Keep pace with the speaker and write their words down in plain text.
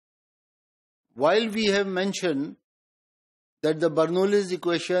While we have mentioned that the Bernoulli's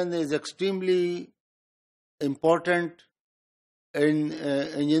equation is extremely important in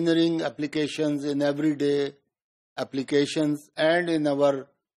engineering applications, in everyday applications, and in our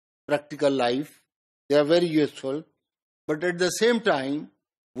practical life, they are very useful. But at the same time,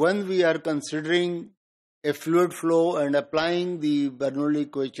 when we are considering a fluid flow and applying the Bernoulli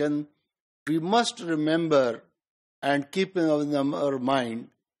equation, we must remember and keep in our mind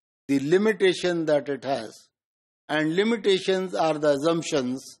the limitation that it has. And limitations are the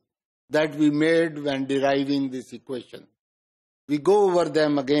assumptions that we made when deriving this equation. We go over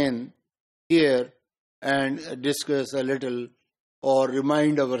them again here and discuss a little or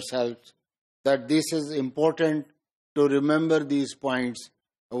remind ourselves that this is important to remember these points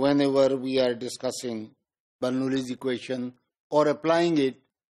whenever we are discussing Bernoulli's equation or applying it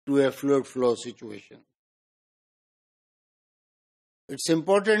to a fluid flow situation. It's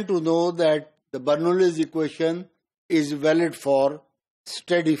important to know that the Bernoulli's equation is valid for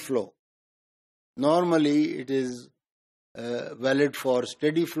steady flow. Normally, it is valid for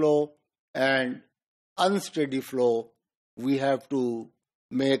steady flow, and unsteady flow, we have to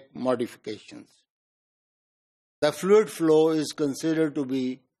make modifications. The fluid flow is considered to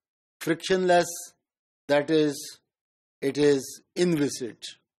be frictionless, that is, it is inviscid,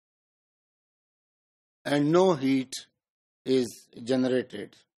 and no heat is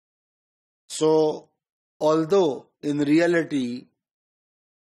generated. So, although in reality,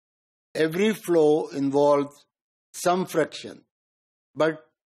 every flow involves some friction, but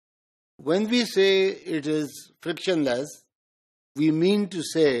when we say it is frictionless, we mean to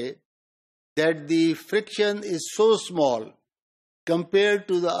say that the friction is so small compared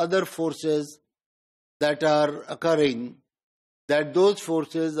to the other forces that are occurring, that those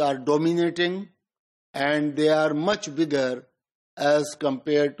forces are dominating and they are much bigger as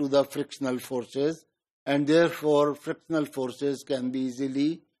compared to the frictional forces, and therefore frictional forces can be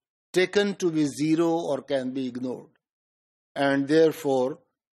easily taken to be zero or can be ignored, and therefore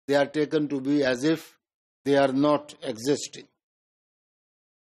they are taken to be as if they are not existing.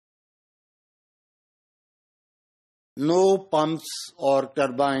 No pumps or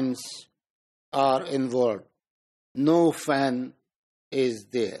turbines are involved. No fan is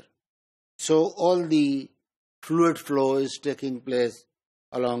there. So all the fluid flow is taking place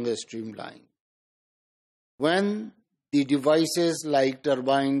along a streamline. When the devices like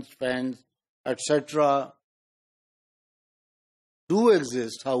turbines, fans, etc. do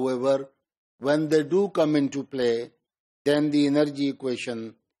exist, however, when they do come into play, then the energy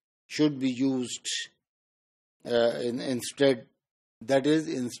equation should be used instead, that is,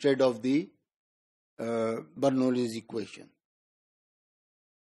 instead of the Bernoulli's equation.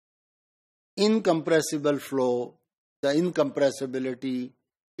 Incompressible flow, the incompressibility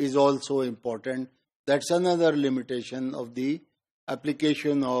is also important. That's another limitation of the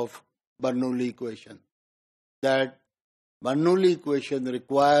application of Bernoulli equation. That Bernoulli equation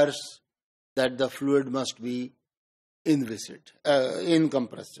requires that the fluid must be inviscid,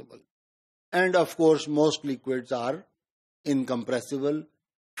 incompressible. And of course, most liquids are incompressible.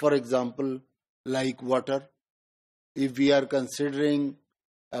 For example, like water. If we are considering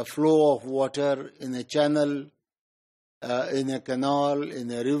a flow of water in a channel, in a canal,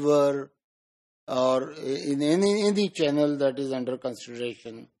 in a river, or in any channel that is under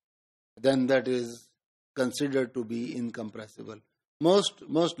consideration, then that is considered to be incompressible. Most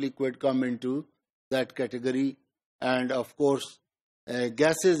liquid come into that category, and of course,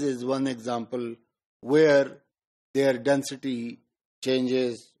 gases is one example where their density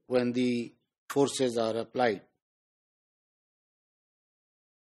changes when the forces are applied.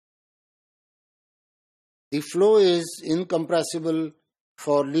 The flow is incompressible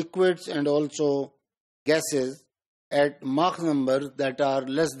for liquids and also gases at Mach numbers that are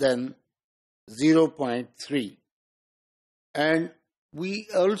less than 0.3. And we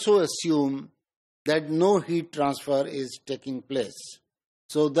also assume that no heat transfer is taking place.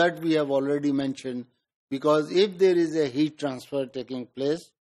 So that we have already mentioned, because if there is a heat transfer taking place,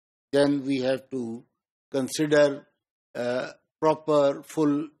 then we have to consider a proper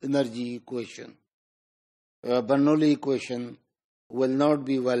full energy equation. Bernoulli equation will not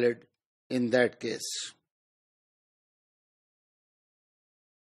be valid in that case.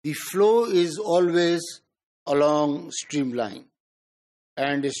 The flow is always along streamline,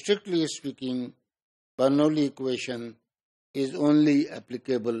 and strictly speaking, Bernoulli equation is only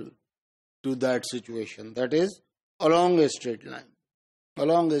applicable to that situation, that is, along a straight line,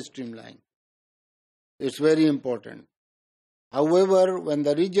 along a streamline. It's very important. However, when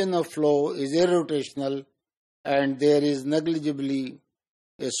the region of flow is irrotational and there is negligibly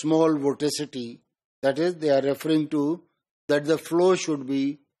a small vorticity, that is, they are referring to that the flow should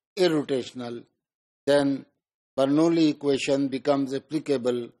be irrotational, then Bernoulli equation becomes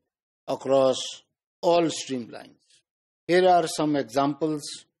applicable across all streamlines. Here are some examples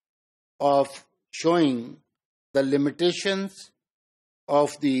of showing the limitations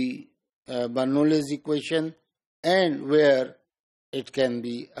of the Bernoulli's equation and where it can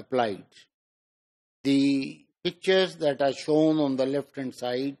be applied. The pictures that are shown on the left hand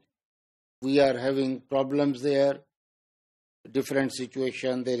side, we are having problems there, different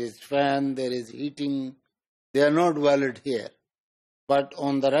situation, there is fan, there is heating, they are not valid here. But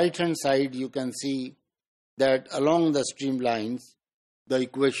on the right hand side you can see that along the streamlines the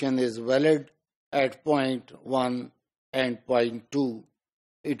equation is valid at point 1 and point 2.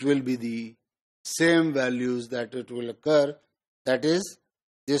 It will be the same values that it will occur, that is,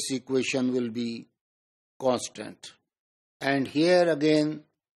 this equation will be constant. And here again,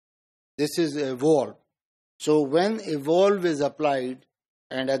 this is evolve. So when evolve is applied,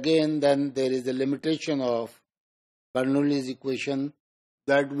 and again then there is a limitation of Bernoulli's equation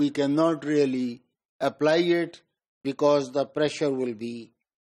that we cannot really apply it because the pressure will be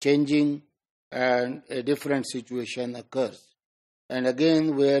changing and a different situation occurs. And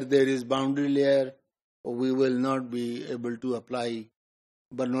again, where there is boundary layer, we will not be able to apply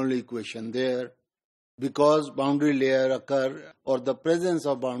Bernoulli equation there, because boundary layer occur, or the presence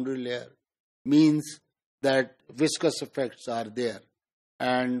of boundary layer means that viscous effects are there.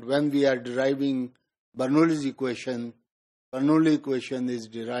 And when we are deriving Bernoulli's equation, Bernoulli equation is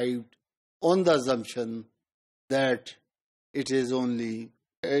derived on the assumption that it is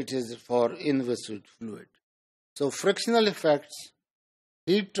for inviscid fluid. So frictional effects,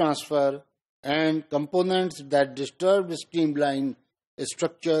 heat transfer, and components that disturb the streamline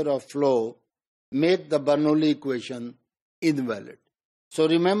structure of flow make the Bernoulli equation invalid. So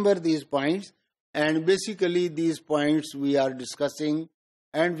remember these points, and basically these points we are discussing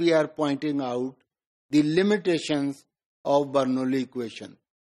and we are pointing out the limitations of Bernoulli equation.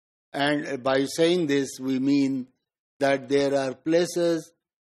 And by saying this, we mean that there are places,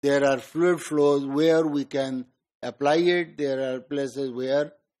 there are fluid flows where we can apply it, there are places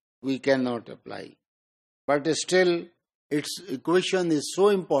where we cannot apply. But still, its equation is so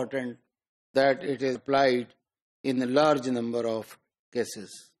important that it is applied in a large number of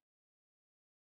cases.